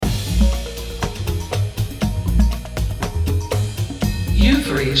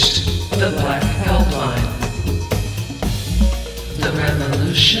reached the Black Helpline. The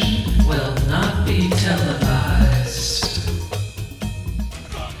revolution will not be televised.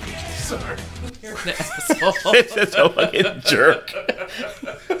 Sorry. You're an asshole. That's a fucking jerk.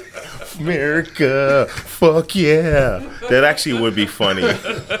 America, fuck yeah. That actually would be funny.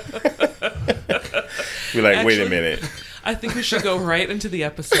 Be like, wait a minute. I think we should go right into the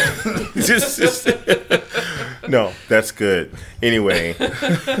episode. No, that's good. Anyway.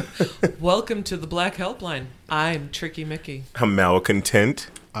 Welcome to the Black Helpline. I'm Tricky Mickey. I'm malcontent.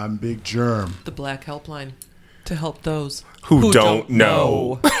 I'm Big Germ. The Black Helpline. To help those Who don't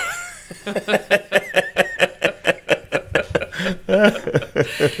know.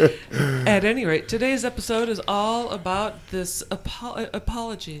 At any rate, today's episode is all about this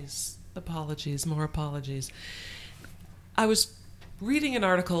apologies. Apologies, more apologies. I was reading an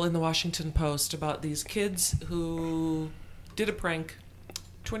article in the Washington Post about these kids who did a prank.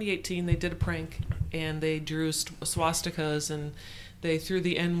 2018, they did a prank, and they drew swastikas, and they threw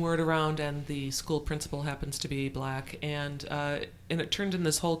the N-word around, and the school principal happens to be black, and it turned in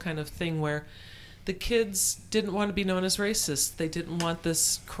this whole kind of thing where the kids didn't want to be known as racist. They didn't want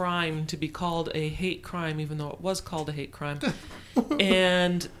this crime to be called a hate crime, even though it was called a hate crime.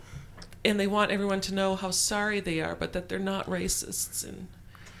 And they want everyone to know how sorry they are, but that they're not racists. And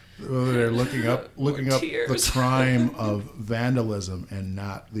Well, they're looking up tears. the crime of vandalism and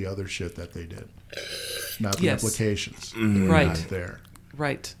not the other shit that they did. Not the Yes. implications. Right. Not there.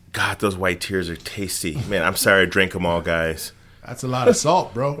 Right. God, those white tears are tasty. Man, I'm sorry I drank them all, guys. That's a lot of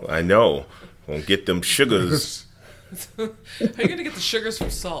salt, bro. I know. Won't get them sugars. How are you going to get the sugars from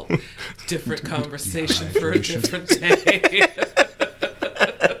salt? Different conversation for a different day.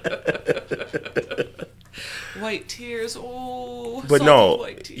 White tears. Oh, But salty no,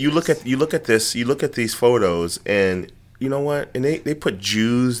 white tears. you look at these photos, and you know what? And they put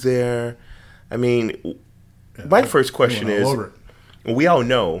Jews there. I mean, my first question They went all is, over it. we all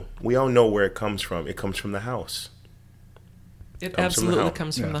know where it comes from. It comes from the house. It comes from the absolutely house.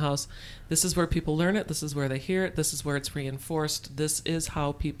 comes from Yeah. the house. This is where people learn it. This is where they hear it. This is where it's reinforced. This is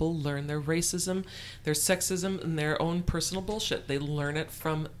how people learn their racism, their sexism, and their own personal bullshit. They learn it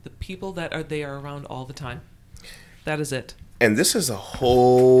from the people that they are around all the time. That is it. And this is a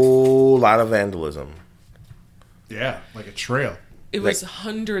whole lot of vandalism. Yeah, like a trail. It was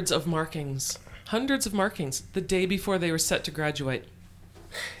hundreds of markings. Hundreds of markings the day before they were set to graduate.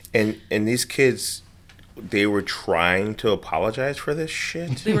 And these kids, they were trying to apologize for this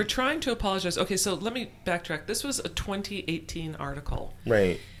shit. They were trying to apologize. Okay, so let me backtrack. This was a 2018 article.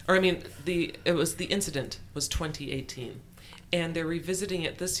 Right. Or I mean, the incident was 2018, and they're revisiting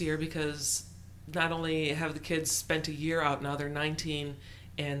it this year because not only have the kids spent a year out, now they're 19,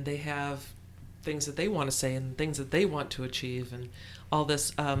 and they have things that they want to say and things that they want to achieve and all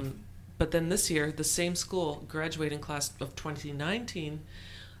this. But then this year, the same school, graduating class of 2019,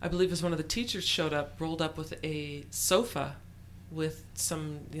 I believe it was one of the teachers showed up, rolled up with a sofa with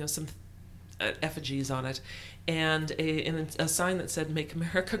some effigies on it, and a sign that said "Make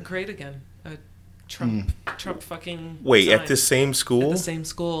America Great Again." A Trump fucking Wait, sign. at the same school? At the same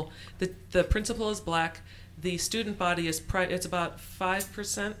school. The principal is black. The student body is it's about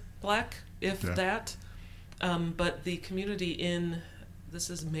 5% black, if Yeah. that. But the community this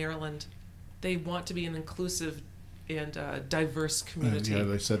is Maryland, they want to be an inclusive and diverse community. Yeah,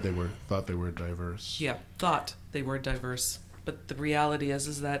 they said thought they were diverse. Yeah, thought they were diverse. But the reality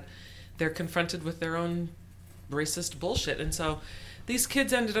is that they're confronted with their own racist bullshit. And so these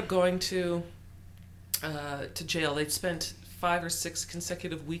kids ended up going to jail. They'd spent 5 or 6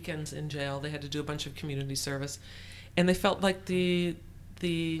 consecutive weekends in jail. They had to do a bunch of community service. And they felt like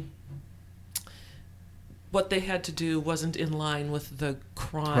what they had to do wasn't in line with the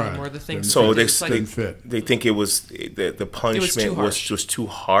crime or the things. So they didn't fit. They think it was the punishment was too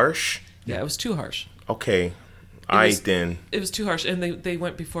harsh. Yeah, it was too harsh. Okay, It was too harsh, and they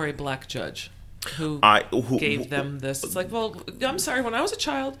went before a black judge who gave them this. It's like, well, I'm sorry. When I was a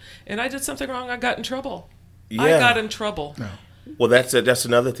child and I did something wrong, I got in trouble. Yeah. I got in trouble. No. Well, that's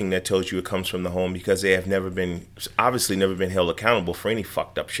another thing that tells you it comes from the home, because they have obviously never been held accountable for any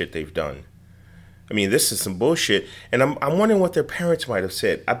fucked up shit they've done. I mean, this is some bullshit, and I'm wondering what their parents might have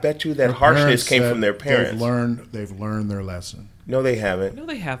said. I bet you that Their harshness parents came said from their parents. They've learned their lesson. No, they haven't. No,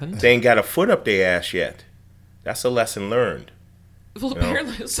 they haven't. They ain't got a foot up their ass yet. That's a lesson learned. Well,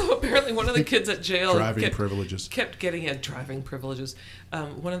 apparently one of the kids at jail Driving privileges. kept getting driving privileges.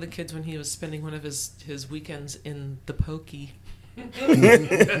 One of the kids, when he was spending one of his weekends in the pokey,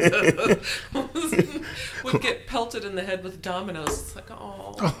 would get pelted in the head with dominoes. It's like,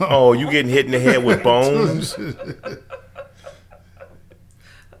 oh. Oh, you getting hit in the head with bones?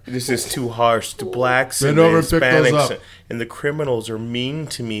 This is too harsh. The blacks Bend and the over and pick those Hispanics up. and the criminals are mean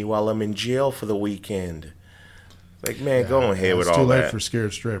to me while I'm in jail for the weekend. Like, man, go ahead with It's all too late that. for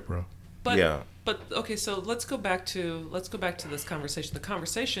Scared Straight, bro. But, Yeah. But okay, so let's go back to this conversation. The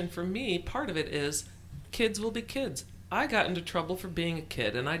conversation for me, part of it is kids will be kids. I got into trouble for being a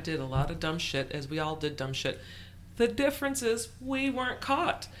kid, and I did a lot of dumb shit, as we all did dumb shit. The difference is we weren't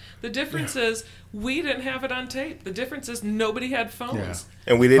caught. The difference is we didn't have it on tape. The difference is nobody had phones.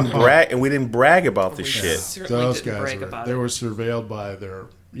 Yeah. And we didn't brag. And we didn't brag about this We shit. certainly Those didn't guys brag were, about they it. were surveilled by their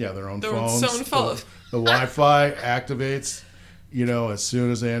own Their phones. own phone. The Wi-Fi activates, as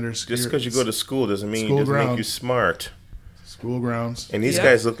soon as they enter Just because you go to school doesn't mean School it doesn't make ground. you smart. school grounds. And these Yeah.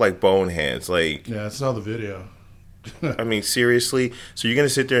 guys look like boneheads. Like, Yeah, I saw the video. I mean, seriously? So you're going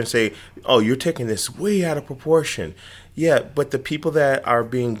to sit there and say, oh, you're taking this way out of proportion. Yeah, but the people that are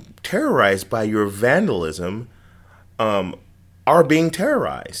being terrorized by your vandalism are being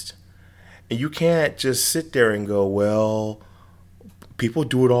terrorized. And you can't just sit there and go, well, people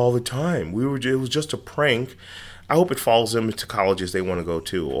do it all the time. It was just a prank. I hope it follows them into colleges they want to go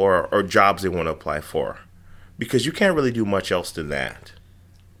to or jobs they want to apply for. Because you can't really do much else than that.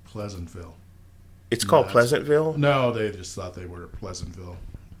 Pleasantville. It's called that's- Pleasantville? No, they just thought they were Pleasantville.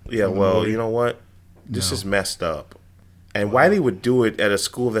 Yeah, From the well, movie. you know what? This No. is messed up. And why they would do it at a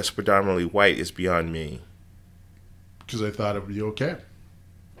school that's predominantly white is beyond me. Because they thought it would be okay.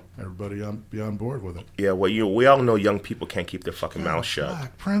 Everybody be on board with it. Yeah, well, we all know young people can't keep their fucking mouth shut.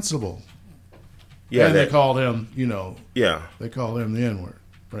 Black principal. Yeah, and they that, called him, yeah, they called him the N-word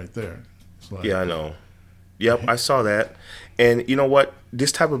right there. It's like, yeah, I know. Yep, I saw that. And you know what?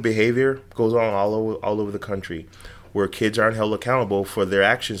 This type of behavior goes on all over the country, where kids aren't held accountable for their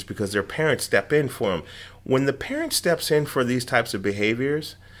actions because their parents step in for them. When the parent steps in for these types of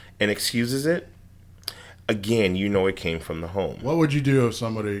behaviors and excuses it, again, you know it came from the home. What would you do if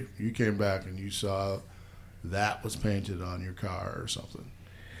you came back and you saw that was painted on your car or something,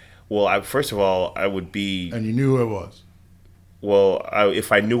 Well, first of all, I would be and you knew who it was?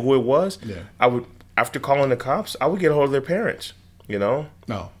 if I knew who it was, Yeah. I would. After calling the cops, I would get a hold of their parents. No,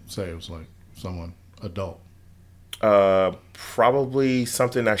 say it was like someone adult. Probably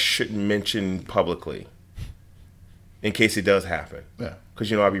something I shouldn't mention publicly, in case it does happen. Yeah,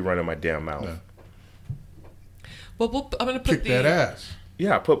 Because I'll be running my damn mouth. Yeah. Well, I'm going to put kick that ass.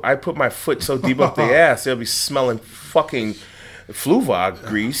 Yeah, I put my foot so deep up their ass, they'll be smelling fucking Fluvog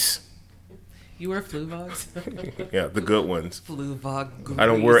grease. You wear Fluvogs? Yeah, the good ones. Fluvog grease. I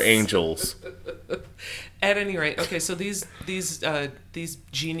don't wear Angels. At any rate, okay, so these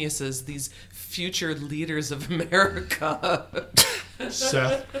geniuses, these future leaders of America,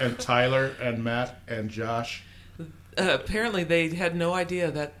 Seth and Tyler and Matt and Josh. apparently they had no idea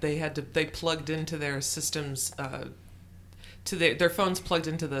that they plugged into their systems, to their phones plugged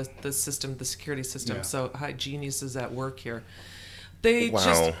into the system, the security system. Yeah. So hi, geniuses at work here.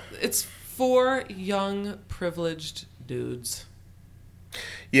 Wow. It's 4 young privileged dudes.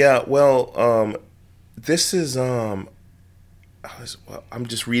 Yeah, well, this is I'm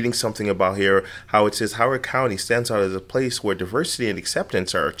just reading something about here how it says Howard County stands out as a place where diversity and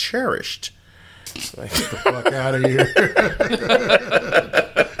acceptance are cherished. Like, Get the fuck out of here.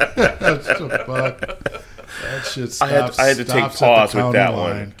 That's the fuck. That shit stops. I had to take stops at the pause with county that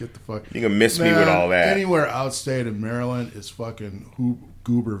line. one. Get the fuck. You can miss me with all that. Anywhere outstate of Maryland is fucking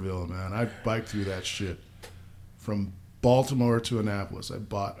Gooberville, man. I biked through that shit from Baltimore to Annapolis. I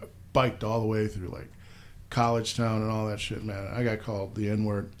biked all the way through like College Town and all that shit, man. I got called the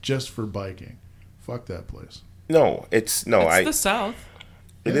N-word just for biking. Fuck that place. No, It's the South.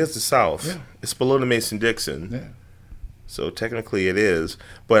 it is the South. Yeah. It's below the Mason-Dixon. Yeah. So technically it is.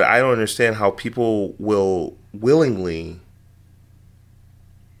 But I don't understand how people will willingly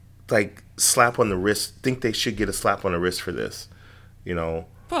like slap on the wrist, think they should get a slap on the wrist for this.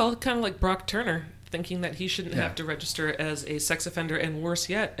 Well, kind of like Brock Turner, thinking that he shouldn't have to register as a sex offender, and worse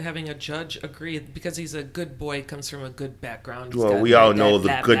yet, having a judge agree because he's a good boy, comes from a good background. He's Well, got we all blah, know blah, the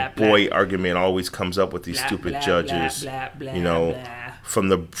blah, good blah, boy argument always comes up with these blah, stupid blah, judges. blah, blah, blah, blah. From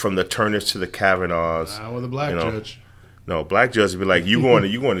the Turners to the Kavanaughs. Not with a black judge. No, black judge would be like, you going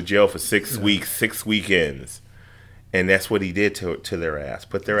to jail for 6 weeks, 6 weekends, and that's what he did to their ass.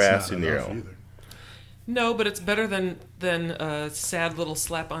 Put their It's ass not in enough jail. either. No, but it's better than a sad little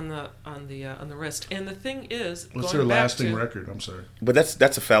slap on the wrist. And the thing is, What's going their back lasting to, record? I'm sorry. But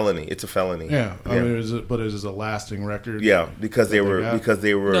that's a felony. It's a felony. Yeah, I Yeah. mean, it is a lasting record. Yeah, because they were got?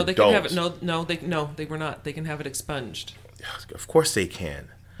 No, they can have it. adults. They were not. They can have it expunged. Of course they can.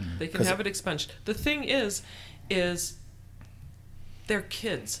 They can 'Cause- have it expunged. The thing is they're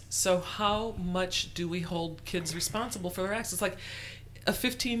kids. So how much do we hold kids responsible for their acts? It's like a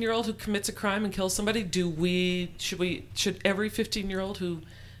 15-year-old who commits a crime and kills somebody, should every 15-year-old who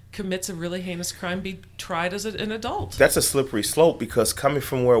commits a really heinous crime be tried as an adult? That's a slippery slope, because coming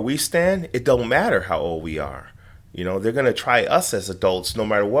from where we stand, it don't matter how old we are. You know, they're gonna try us as adults no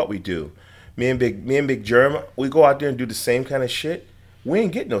matter what we do. Me and Big Germ, we go out there and do the same kind of shit. We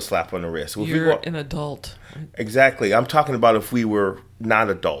ain't getting no slap on the wrist. If You're an adult. Exactly. I'm talking about if we were not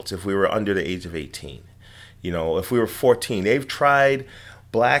adults, if we were under the age of 18. You know, if we were 14. They've tried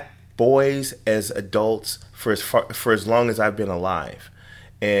black boys as adults for as long as I've been alive.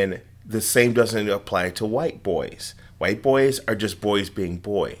 And the same doesn't apply to white boys. White boys are just boys being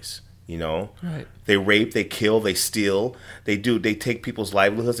boys, you know? Right. They rape, they kill, they steal, they take people's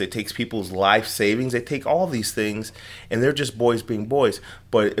livelihoods, they take people's life savings, they take all these things, and they're just boys being boys.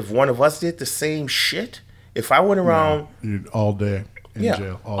 But if one of us did the same shit, if I went around... You'd all day in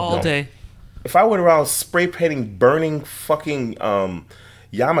jail. All day. If I went around spray painting, burning fucking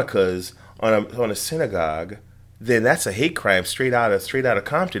yarmulkes on a synagogue, then that's a hate crime straight out of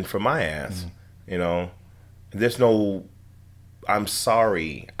Compton for my ass. You know, there's no, I'm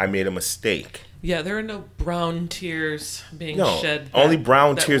sorry, I made a mistake. Yeah, there are no brown tears being No, shed. only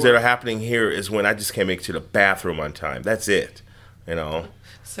brown tears that were- are happening here is when I just can't make it to the bathroom on time. That's it. You know,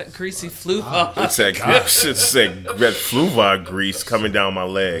 It's that greasy flu bug. it's that red Fluvad grease coming down my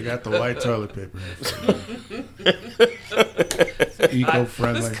You leg. got the white toilet paper here.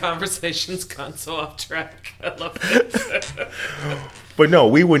 Eco-friendly. This conversation's gone so off track. I love it. But no,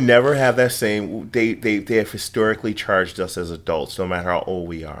 we would never have that same. They have historically charged us as adults, no matter how old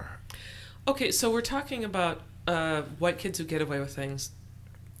we are. Okay, so we're talking about white kids who get away with things,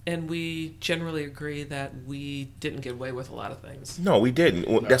 and we generally agree that we didn't get away with a lot of things. No, we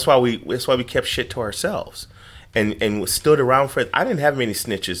didn't. That's why we kept shit to ourselves, and stood around for it. I didn't have many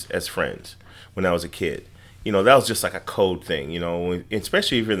snitches as friends when I was a kid. You know, that was just like a code thing. You know,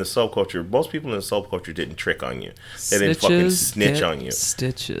 especially if you're in the subculture. Most people in the subculture didn't trick on you. They didn't fucking snitch on you.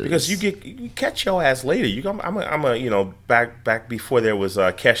 Stitches. Because you catch your ass later. I'm a you know, back before there was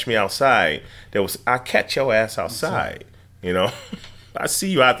Catch Me Outside. There was I catch your ass outside. You know, I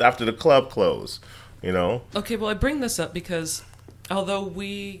see you after the club closed. You know. Okay, well, I bring this up because although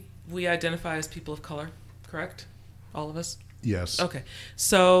we identify as people of color, correct? All of us? Yes. Okay.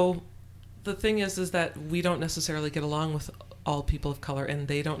 So the thing is that we don't necessarily get along with all people of color, and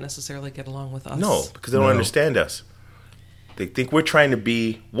they don't necessarily get along with us. No, because they don't understand us. They think we're trying to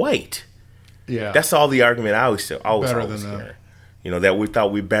be white. Yeah. That's all the argument I always Better than them. hear. You know, that we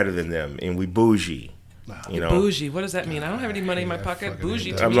thought we're better than them and we bougie. You know, Bougie. What does that mean? I don't have any money in my pocket. fucking Bougie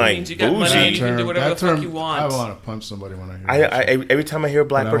hate to that. me I'm like, means you got bougie. money, you can do whatever the fuck you I want. want to punch somebody when I hear that I shit. every time I hear a But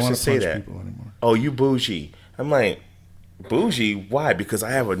black I don't person wanna say punch that, people anymore. oh, you bougie. I'm like, bougie? Why? Because I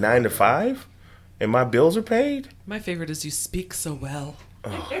have a 9 to 5 and my bills are paid? My favorite is you speak so well.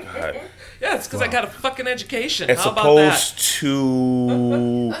 Oh, God. Yeah, it's because I got a fucking education. As How about that? opposed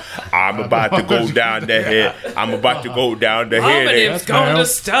to, I'm about to go down the hill. I'm about to go down the hill. Omnibus That's going my to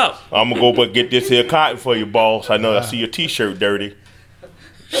house. stop. I'm gonna go but get this here cotton for you, boss. I know I see your t-shirt dirty.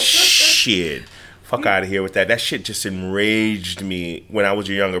 Shit. Fuck out of here with that. That shit just enraged me when I was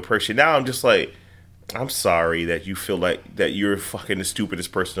a younger person. Now I'm just like, I'm sorry that you feel like that you're fucking the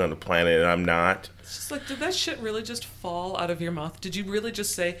stupidest person on the planet and I'm not. It's just like, did that shit really just fall out of your mouth? Did you really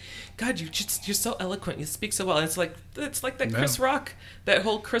just say, God, you're so eloquent, you speak so well? And it's like that No. Chris Rock, that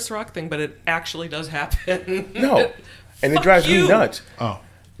whole Chris Rock thing, but it actually does happen. No. And it Fuck drives you. me nuts. Oh.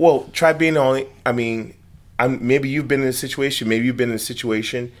 Well, try being the only, I mean, maybe you've been in a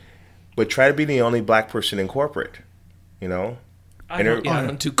situation, but try to be the only black person in corporate, you know? I don't get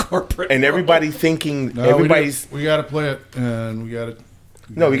into corporate. And everybody thinking, No, everybody's... we got to play it, and we got to.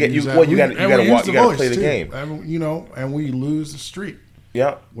 No, you gotta play the game. And, you know, and we lose the street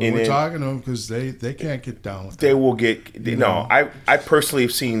Yeah. when and we're then talking to them because they can't get down with they that. will get... You No, know. I personally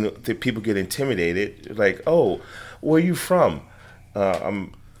have seen the people get intimidated. Like, oh, where are you from?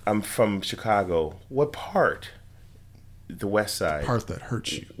 I'm from Chicago. What part? The West Side. Part that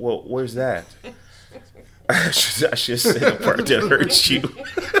hurts you. Well, where's that? I should say the part that hurts you.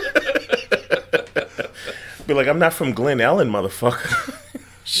 Be like, I'm not from Glen Ellen, motherfucker.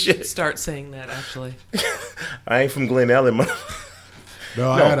 Shit. Start saying that, actually. I ain't from Glen Ellen, motherfucker.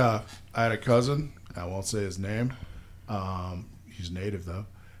 No, No. I had a cousin. I won't say his name. He's native though,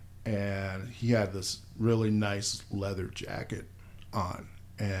 and he had this really nice leather jacket on,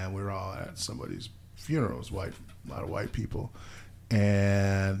 and we were all at somebody's funeral. It was white, a lot of white people,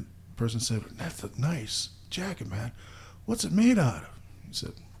 and the person said, "That's a nice jacket, man. What's it made out of?" He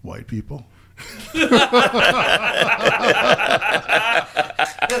said, "White people."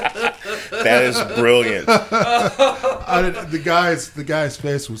 That is brilliant. The guy's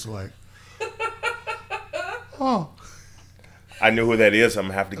face was like, oh. I know who that is. I'm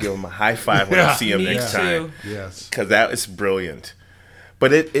going to have to give him a high five when I see him Me next too. time. Yes. Because that is brilliant.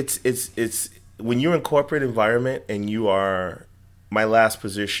 But it's when you're in corporate environment and you are, my last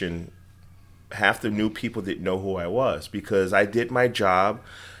position, half the new people didn't know who I was because I did my job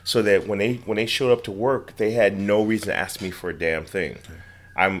so that when they showed up to work, they had no reason to ask me for a damn thing.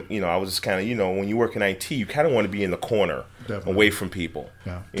 I was just kind of, when you work in IT, you kind of want to be in the corner, Definitely. away from people.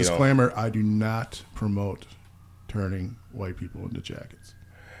 Yeah. You know? Disclaimer: I do not promote turning white people into jackets.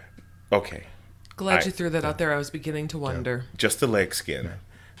 Okay, Glad you threw that out there. I was beginning to wonder. just the leg skin. Yeah.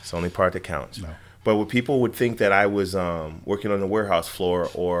 It's the only part that counts. No. But what people would think that I was working on the warehouse floor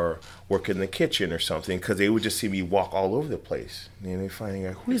or working in the kitchen or something, because they would just see me walk all over the place. And they're finding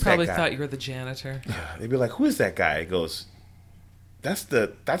out, who is that Probably guy? thought you were the janitor. They'd be like, who is that guy? He goes, that's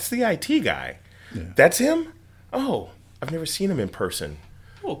the IT guy. Yeah. That's him? Oh, I've never seen him in person.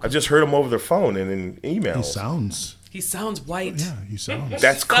 Oh, I just heard him over the phone and in emails. he sounds white. Yeah, he sounds. That's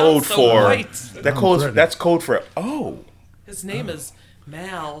Sounds code so for white. that's code for His name is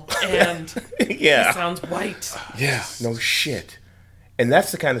Mal, and yeah. he sounds white. Yeah, no shit. And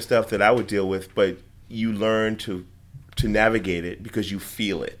that's the kind of stuff that I would deal with, but you learn to navigate it because you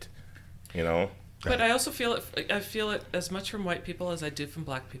feel it, But I also feel it. I feel it as much from white people as I do from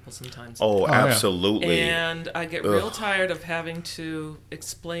black people sometimes. Oh, yeah. absolutely. And I get real tired of having to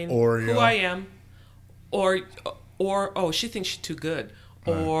explain Oreo. who I am, or oh, she thinks she's too good,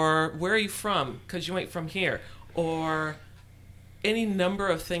 or where are you from? Because you ain't from here, or any number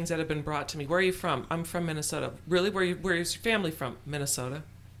of things that have been brought to me. Where are you from? I'm from Minnesota. Really? Where is your family from? Minnesota.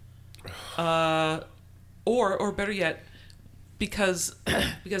 Or better yet, because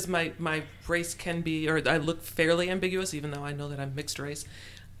my race can be, or I look fairly ambiguous, even though I know that I'm mixed race.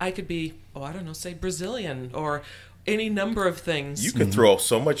 I could be, say Brazilian, or any number of things. You can throw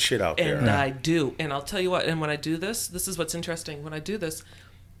so much shit out there. And I do. And I'll tell you what, and when I do this is what's interesting. When I do this,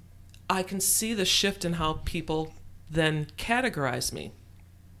 I can see the shift in how people then categorize me.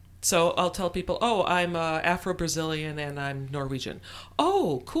 So I'll tell people, oh, I'm Afro-Brazilian and I'm Norwegian.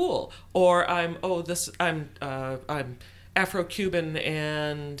 Oh, cool. Or I'm Afro-Cuban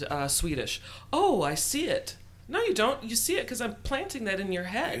and Swedish. Oh, I see it. No, you don't. You see it because I'm planting that in your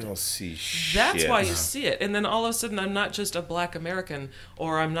head. You don't see shit. That's why you see it. And then all of a sudden, I'm not just a black American,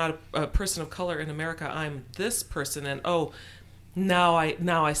 or I'm not a person of color in America. I'm this person, and now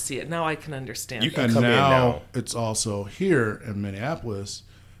I see it. Now I can understand. You can And come in now now. it's also here in Minneapolis,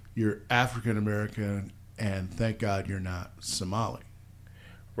 you're African American, and thank God you're not Somali.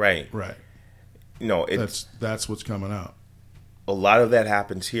 Right. Right. No, it's That's what's coming out. a lot of that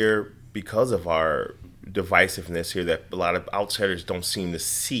happens here because of our divisiveness here that a lot of outsiders don't seem to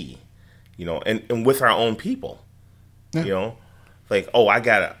see, and with our own people, Yeah. like, oh,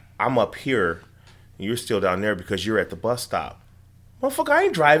 I'm up here, and you're still down there because you're at the bus stop. Motherfucker, I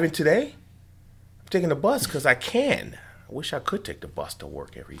ain't driving today. I'm taking the bus because I can. I wish I could take the bus to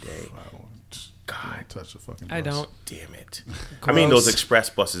work every day. God, Touch the fucking I bus. don't. damn it. I mean Gross. those express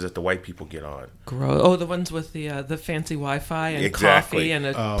buses that the white people get on. Gross. Oh, the ones with the fancy Wi-Fi and Exactly. coffee and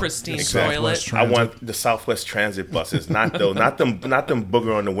a pristine exactly. toilet. Southwest I Transit. want the Southwest Transit buses, not them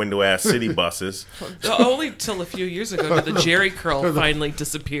booger on the window ass city buses. Only till a few years ago did the Jerry curl finally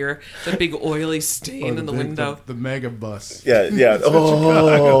disappear. The big oily stain in the window. The mega bus. Yeah.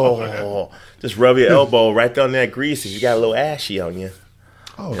 Oh, just rub your elbow right down that grease if you got a little ashy on you.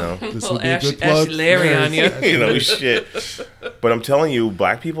 Oh, this Little would be a Ash- good plug. Ashy Larry on you. Shit. But I'm telling you,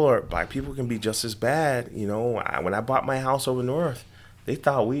 black people can be just as bad. When I bought my house over north, they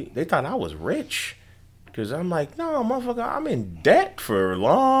thought I was rich, because I'm like, no, motherfucker, I'm in debt for a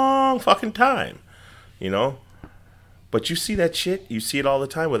long fucking time. But you see that shit. You see it all the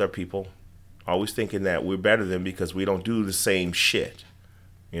time with our people, always thinking that we're better than because we don't do the same shit.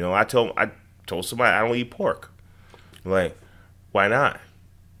 I told somebody I don't eat pork. I'm like, why not?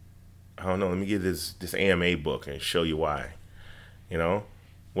 I don't know. Let me get this AMA book and show you why.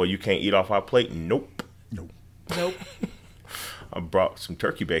 Well, you can't eat off our plate. Nope. Nope. I brought some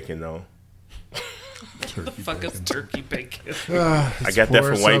turkey bacon though. The fuck is turkey bacon? I got that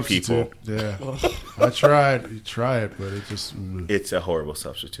from white people. Yeah, I tried. You try it, but it just. It's a horrible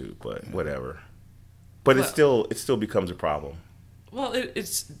substitute, but whatever. But it still becomes a problem. Well,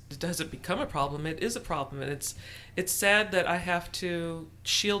 it doesn't become a problem. It is a problem, and it's sad that I have to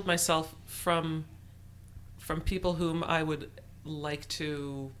shield myself from people whom I would like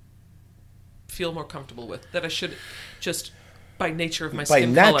to feel more comfortable with. That I should just, by nature of my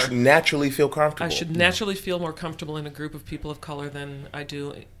skin color, naturally feel comfortable. I should naturally feel more comfortable in a group of people of color than I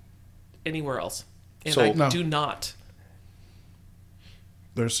do anywhere else. And So- I No. do not.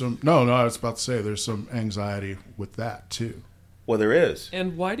 There's some no. I was about to say there's some anxiety with that too. Well, there is.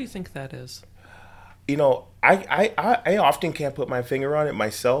 And why do you think that is? You know, I often can't put my finger on it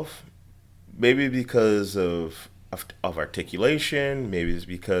myself. Maybe because of articulation. Maybe it's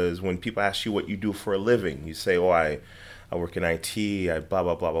because when people ask you what you do for a living, you say, "Oh, I work in IT. I blah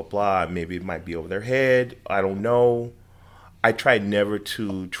blah blah blah blah." Maybe it might be over their head. I don't know. I try never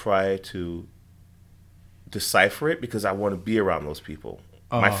to try to decipher it because I want to be around those people,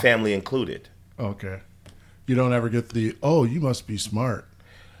 my family included. Okay. You don't ever get the oh, you must be smart.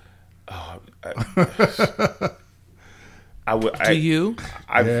 Do you?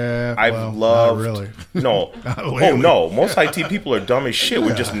 I've well, loved. not really. No. Oh lately. no. Most IT people are dumb as shit.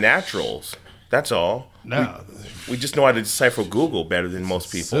 We're just naturals. That's all. No, We just know how to decipher Google better than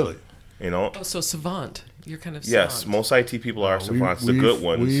most people. silly. You know. Oh, so savant. You're kind of Yes, savant. most IT people are savants. The good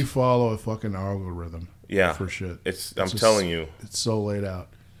ones. We follow a fucking algorithm. Yeah. For shit. I'm just- telling you. It's so laid out.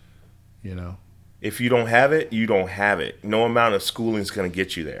 You know. If you don't have it, you don't have it. No amount of schooling is going to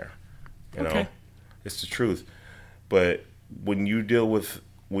get you there. You know, Okay. it's the truth. But when you're dealing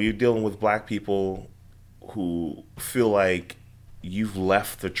with black people who feel like you've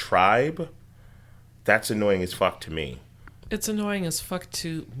left the tribe, that's annoying as fuck to me. It's annoying as fuck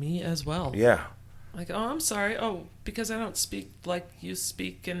to me as well. Yeah. Like, oh, I'm sorry. Oh, because I don't speak like you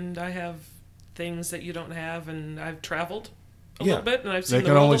speak, and I have things that you don't have, and I've traveled a Yeah. little bit, and I've They seen the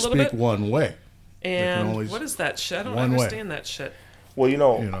can world only a little speak bit. one way. And only what is that shit? I don't one way. understand that shit. Well, You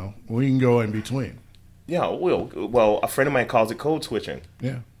know, we can go in between. yeah. Well, a friend of mine calls it code switching.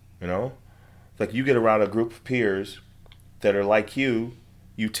 Yeah. You know, like you get around a group of peers that are like you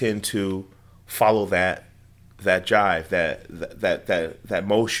tend to follow that jive, that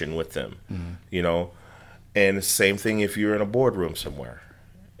motion with them. You know, and the same thing if you're in a boardroom somewhere.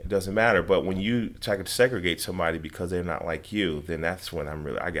 It doesn't matter. But when you try to segregate somebody because they're not like you, then that's when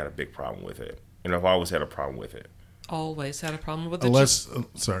I got a big problem with it. And I've always had a problem with it. Always had a problem with it. Unless,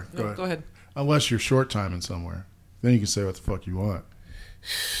 sorry, No, go ahead. Unless you're short timing somewhere, then you can say what the fuck you want.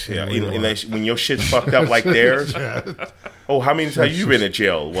 Yeah, we don't unless, when your shit's fucked up like theirs. Oh, how many times you been in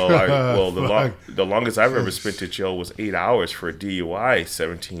jail? Well, the longest I've ever spent in jail was 8 hours for a DUI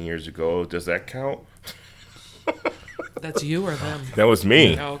 17 years ago. Does that count? That's you or them? That was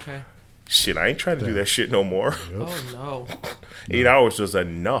me. Oh, okay. Shit, I ain't trying to do that shit no more. Oh, no. 8 hours was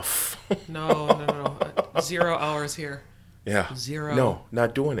enough. No. 0 hours here. Yeah. 0. No,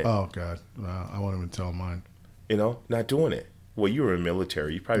 not doing it. Oh God, I won't even tell mine. You know, not doing it. Well, you were in the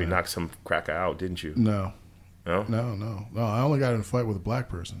military. You probably knocked some cracker out, didn't you? No. No? No. I only got in a fight with a black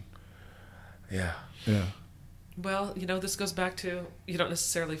person. Yeah. Yeah. Well, this goes back to you don't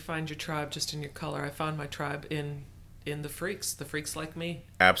necessarily find your tribe just in your color. I found my tribe in the freaks like me.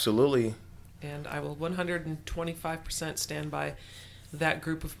 Absolutely. And I will 125% stand by that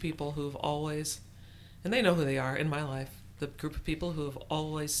group of people who've always, and they know who they are in my life, the group of people who have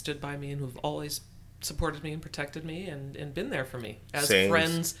always stood by me and who've always supported me and protected me and been there for me, as Same.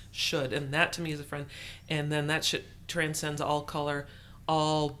 friends should. And that to me is a friend. And then that shit transcends all color,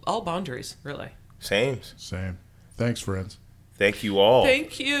 all boundaries, really. Same. Thanks, friends. Thank you all.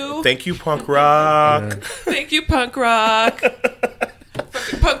 Thank you. Thank you, punk rock. Yeah. Thank you, punk rock.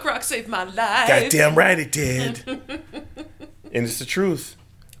 Fucking punk rock saved my life. Goddamn right it did. And it's the truth.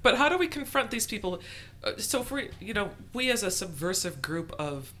 But how do we confront these people? So if we as a subversive group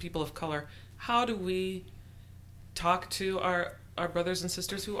of people of color, how do we talk to our brothers and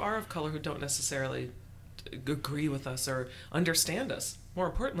sisters who are of color, who don't necessarily agree with us or understand us? More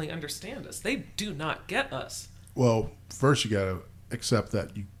importantly, understand us. They do not get us. Well, first you got to accept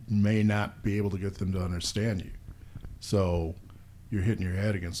that you may not be able to get them to understand you. So you're hitting your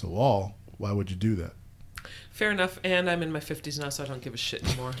head against the wall. Why would you do that? Fair enough. And I'm in my 50s now, so I don't give a shit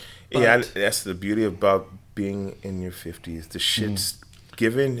anymore. Yeah, But that's the beauty about being in your 50s. The shits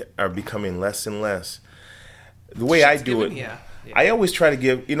given are becoming less and less. The way I shit's do given, it, yeah. I always try to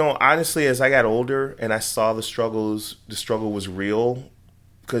give, honestly, as I got older and I saw the struggle was real.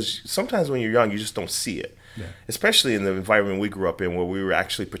 Because sometimes when you're young, you just don't see it. Yeah. Especially in the environment we grew up in, where we were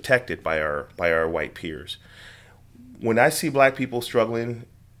actually protected by our white peers. When I see black people struggling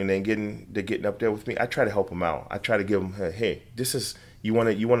and they're getting up there with me, I try to help them out. I try to give them, hey, this is you want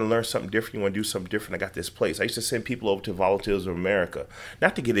to learn something different. You want to do something different. I got this place. I used to send people over to Volunteers of America,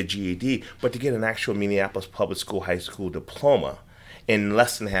 not to get a GED, but to get an actual Minneapolis public school high school diploma in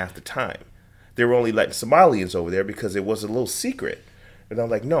less than half the time. They were only letting Somalians over there because it was a little secret. And I'm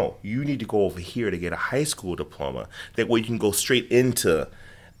like, no, you need to go over here to get a high school diploma. That way you can go straight into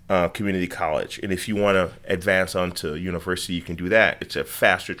community college. And if you want to advance onto university, you can do that. It's a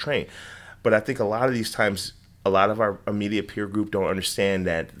faster train. But I think a lot of these times, a lot of our immediate peer group don't understand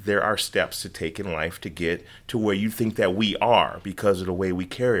that there are steps to take in life to get to where you think that we are because of the way we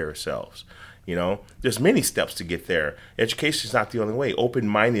carry ourselves. You know, there's many steps to get there. Education is not the only way.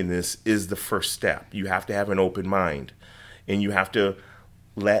 Open-mindedness is the first step. You have to have an open mind, and you have to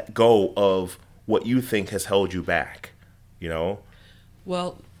let go of what you think has held you back, you know?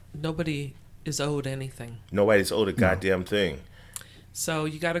 Well, nobody is owed anything. Nobody's owed a goddamn thing. So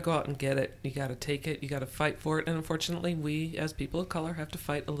you got to go out and get it. You got to take it. You got to fight for it. And unfortunately, we as people of color have to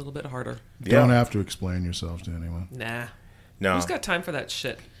fight a little bit harder. Don't have to explain yourself to anyone. Nah. No. Who's got time for that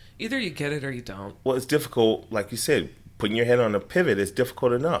shit? Either you get it or you don't. Well, it's difficult, like you said, putting your head on a pivot is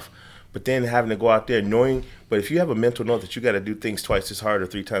difficult enough. But then having to go out there knowing, but if you have a mental note that you got to do things twice as hard or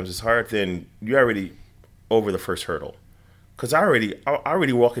 3 times as hard, then you're already over the first hurdle. Because I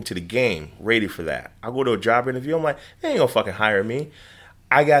already walk into the game ready for that. I go to a job interview, I'm like, they ain't gonna fucking hire me.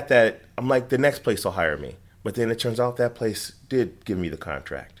 I got that, I'm like, the next place will hire me. But then it turns out that place did give me the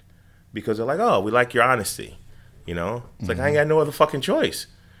contract. Because they're like, oh, we like your honesty. You know? It's like, I ain't got no other fucking choice.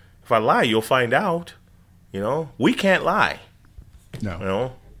 If I lie, you'll find out. You know? We can't lie. No. You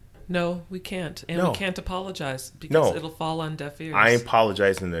know? No, we can't. And No. we can't apologize because No. it'll fall on deaf ears. I ain't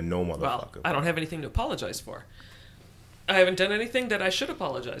apologizing to no motherfucker. Well, I don't have anything to apologize for. I haven't done anything that I should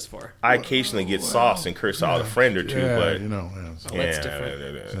apologize for. I occasionally get sauce and curse out a friend or two, Yeah, but you know. Yeah, so- Well, that's different.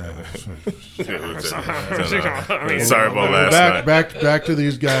 Sorry about last night. back to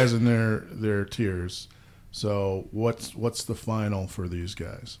these guys and their tiers. So what's the final for these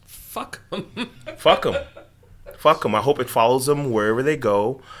guys? Fuck 'em. Fuck them. Fuck them. I hope it follows them wherever they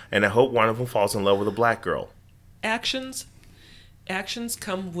go, and I hope one of them falls in love with a black girl. Actions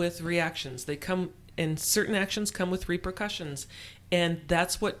come with reactions. And certain actions come with repercussions. And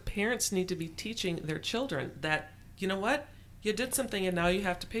that's what parents need to be teaching their children, that, you know what? You did something and now you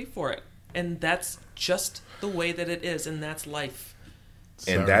have to pay for it. And that's just the way that it is, and that's life.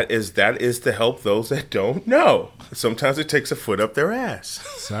 And that is to help those that don't know. Sometimes it takes a foot up their ass.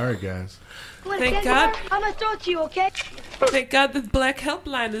 Sorry, guys. Thank God. I'm gonna throw it to you, okay? Thank God the Black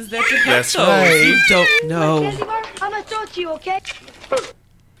Helpline is there to help That's those right. who don't know. Candy bar? I'm gonna throw it to you, okay?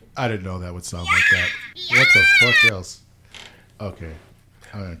 I didn't know that would sound like that. What the fuck else? Okay,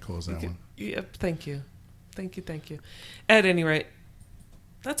 I'm gonna close that one. Yep, thank you. At any rate,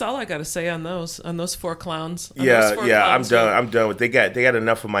 that's all I got to say on those 4 clowns. On those 4 Yeah. I'm clowns done. I'm done with. They got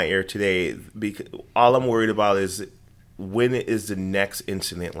enough of my ear today. Because all I'm worried about is when is the next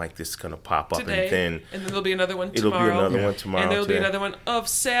incident like this gonna pop up, today, and then there'll be another one it'll tomorrow. be another one tomorrow. And there'll be too. another one of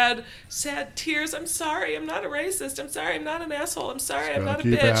sad tears. I'm sorry. I'm not a racist. I'm sorry. I'm not an asshole. I'm sorry. I'm gonna not a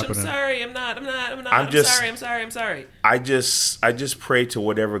keep bitch. I'm happening. sorry. I'm not. I'm sorry. I just pray to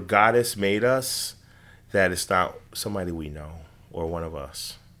whatever goddess made us that it's not somebody we know or one of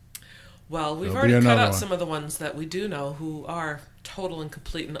us. Well, we've There'll be already cut another out one. some of the ones that we do know who are total and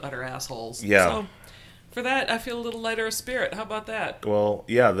complete and utter assholes. Yeah. So for that, I feel a little lighter of spirit. How about that? Well,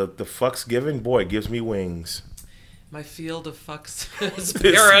 yeah, the fucks given, boy, gives me wings. My field of fucks is It's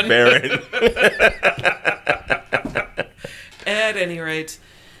barren. barren. At any rate,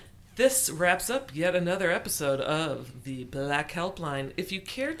 this wraps up yet another episode of the Black Helpline. If you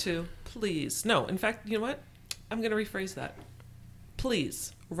care to, please. No, in fact, you know what? I'm going to rephrase that.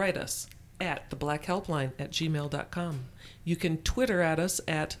 Please write us at theblackhelpline@gmail.com. You can Twitter at us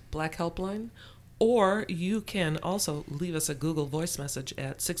at Black Helpline, or you can also leave us a Google voice message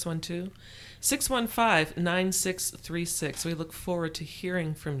at 612-615-9636. We look forward to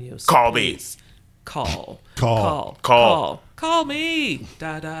hearing from you. So Call me. please Call me.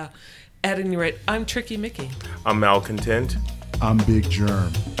 Da. At any rate, I'm Tricky Mickey. I'm malcontent. I'm Big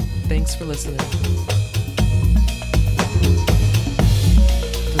Germ. Thanks for listening.